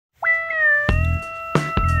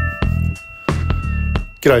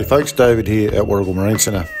G'day folks, David here at Warragul Marine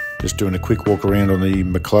Centre. Just doing a quick walk around on the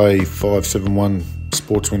McLay 571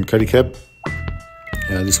 Sportsman cuddy cab.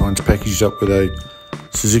 This one's packaged up with a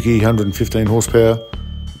Suzuki 115 horsepower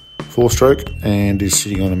 4-stroke and is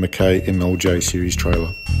sitting on a McLay MLJ series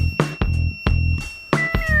trailer.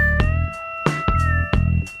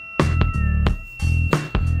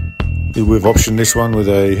 We've optioned this one with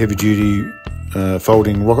a heavy duty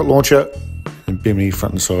folding rocket launcher and bimini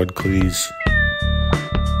front and side clears.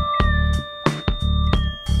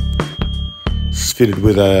 It's fitted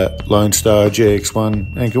with a Lone Star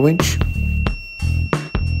GX1 anchor winch.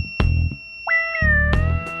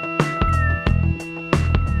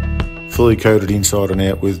 Fully coated inside and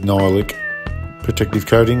out with Nylic protective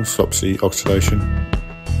coating, stops the oxidation.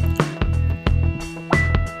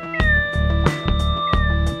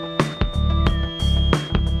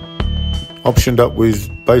 Optioned up with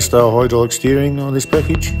base style hydraulic steering on this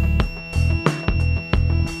package.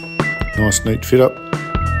 Nice neat fit up.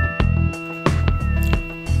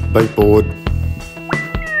 Bait board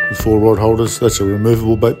with 4 rod holders, that's a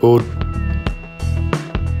removable bait board.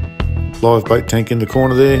 Live bait tank in the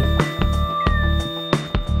corner there.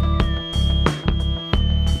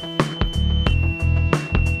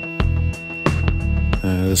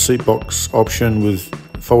 The seat box option with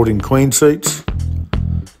folding queen seats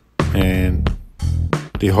and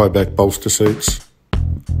the high back bolster seats.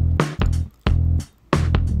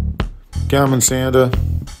 Garmin sounder.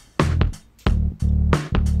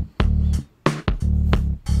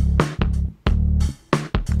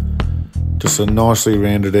 Just a nicely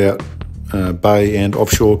rounded out bay and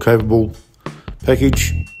offshore capable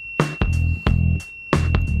package.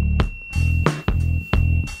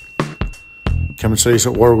 Come and see us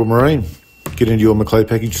at Warragul Marine. Get into your McLay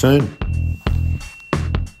package soon.